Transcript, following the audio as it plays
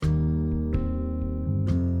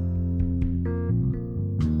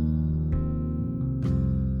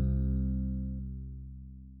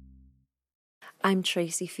I'm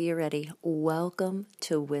Tracy Fioretti. Welcome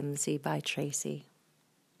to Whimsy by Tracy.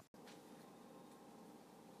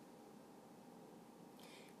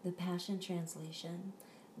 The Passion Translation,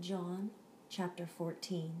 John chapter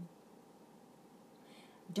 14.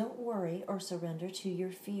 Don't worry or surrender to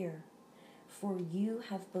your fear, for you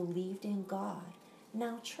have believed in God.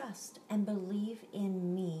 Now trust and believe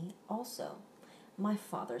in me also. My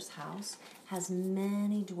Father's house has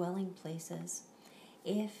many dwelling places.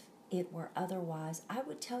 If it were otherwise, I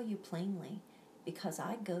would tell you plainly, because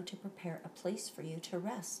I go to prepare a place for you to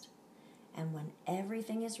rest. And when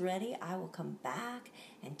everything is ready, I will come back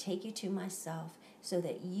and take you to myself, so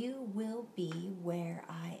that you will be where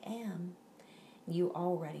I am. You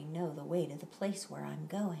already know the way to the place where I'm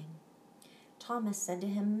going. Thomas said to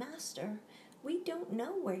him, Master, we don't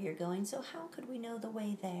know where you're going, so how could we know the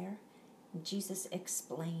way there? Jesus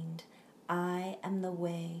explained, I am the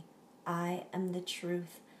way, I am the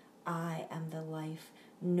truth, I am the life.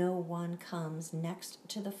 No one comes next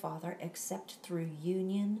to the Father except through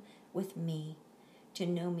union with me. To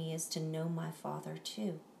know me is to know my Father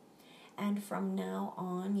too. And from now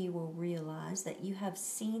on you will realize that you have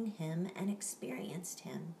seen him and experienced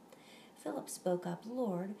him. Philip spoke up,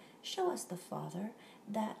 Lord, show us the Father,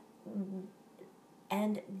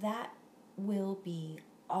 and that will be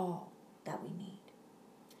all that we need.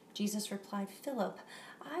 Jesus replied, Philip,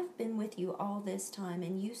 I've been with you all this time,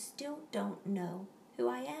 and you still don't know who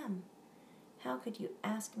I am. How could you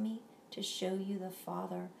ask me to show you the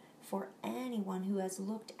Father? For anyone who has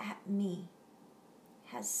looked at me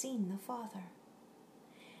has seen the Father.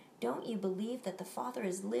 Don't you believe that the Father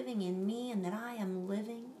is living in me and that I am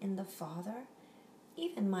living in the Father?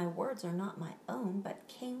 Even my words are not my own, but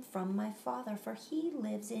came from my Father, for he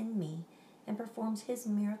lives in me and performs his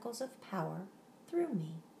miracles of power through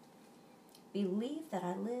me. Believe that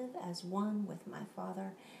I live as one with my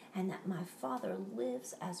Father, and that my Father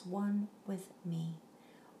lives as one with me.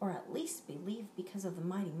 Or at least believe because of the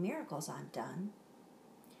mighty miracles I've done.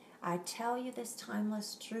 I tell you this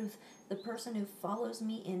timeless truth, the person who follows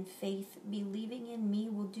me in faith, believing in me,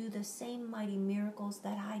 will do the same mighty miracles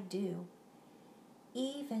that I do.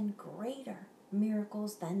 Even greater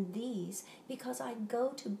miracles than these, because I go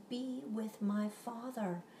to be with my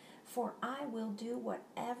Father. For I will do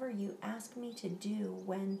whatever you ask me to do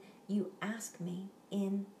when you ask me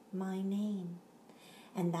in my name.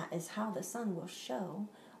 And that is how the Son will show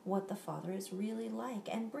what the Father is really like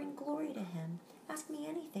and bring glory to him. Ask me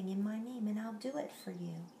anything in my name and I'll do it for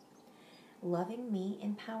you. Loving me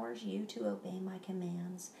empowers you to obey my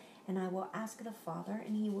commands. And I will ask the Father,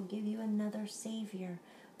 and he will give you another Savior,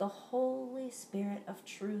 the Holy Spirit of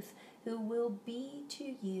truth, who will be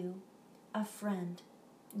to you a friend,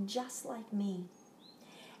 just like me.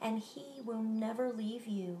 And he will never leave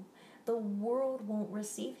you. The world won't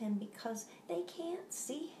receive him because they can't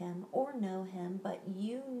see him or know him, but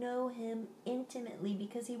you know him intimately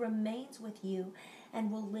because he remains with you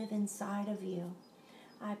and will live inside of you.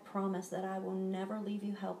 I promise that I will never leave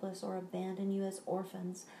you helpless or abandon you as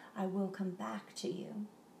orphans. I will come back to you.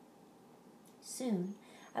 Soon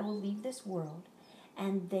I will leave this world,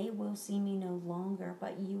 and they will see me no longer,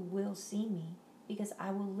 but you will see me, because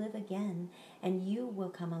I will live again, and you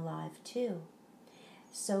will come alive too.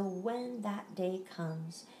 So when that day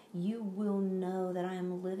comes, you will know that I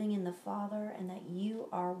am living in the Father, and that you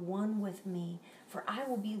are one with me, for I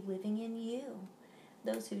will be living in you.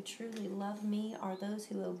 Those who truly love me are those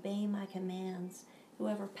who obey my commands.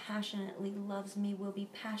 Whoever passionately loves me will be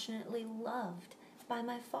passionately loved by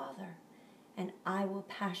my Father. And I will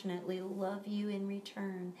passionately love you in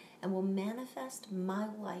return and will manifest my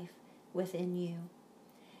life within you.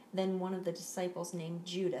 Then one of the disciples named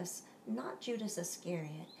Judas, not Judas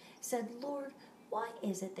Iscariot, said, Lord, why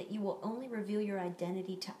is it that you will only reveal your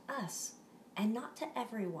identity to us and not to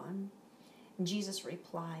everyone? Jesus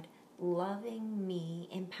replied, loving me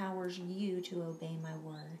empowers you to obey my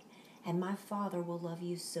word, and my Father will love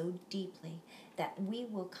you so deeply that we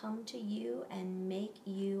will come to you and make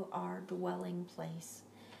you our dwelling place.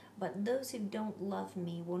 But those who don't love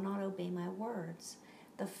me will not obey my words.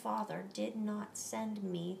 The Father did not send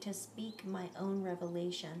me to speak my own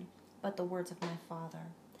revelation, but the words of my Father.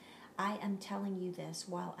 I am telling you this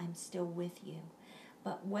while I'm still with you.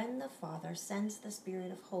 But when the Father sends the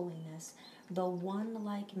Spirit of holiness, the one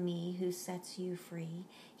like me who sets you free,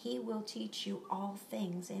 he will teach you all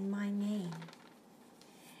things in my name.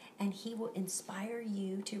 And he will inspire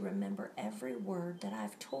you to remember every word that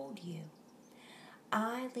I've told you.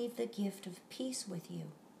 I leave the gift of peace with you,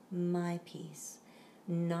 my peace.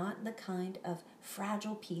 Not the kind of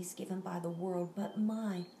fragile peace given by the world, but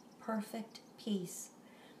my perfect peace.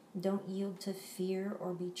 Don't yield to fear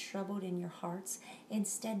or be troubled in your hearts.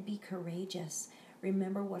 Instead, be courageous.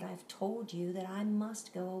 Remember what I've told you, that I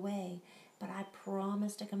must go away, but I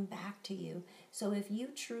promise to come back to you. So if you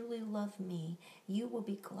truly love me, you will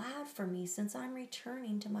be glad for me, since I'm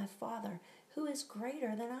returning to my Father, who is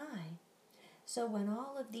greater than I. So when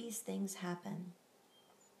all of these things happen,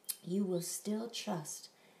 you will still trust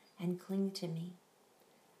and cling to me.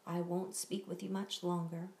 I won't speak with you much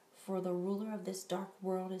longer, for the ruler of this dark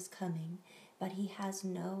world is coming, but he has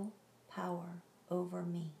no power over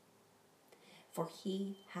me, for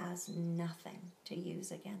he has nothing to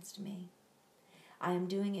use against me. I am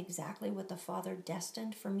doing exactly what the Father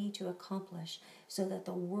destined for me to accomplish, so that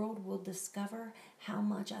the world will discover how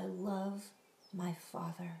much I love my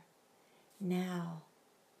Father. Now,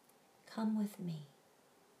 come with me.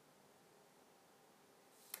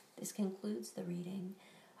 This concludes the reading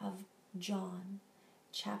of John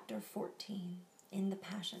chapter 14 in the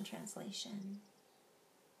Passion Translation.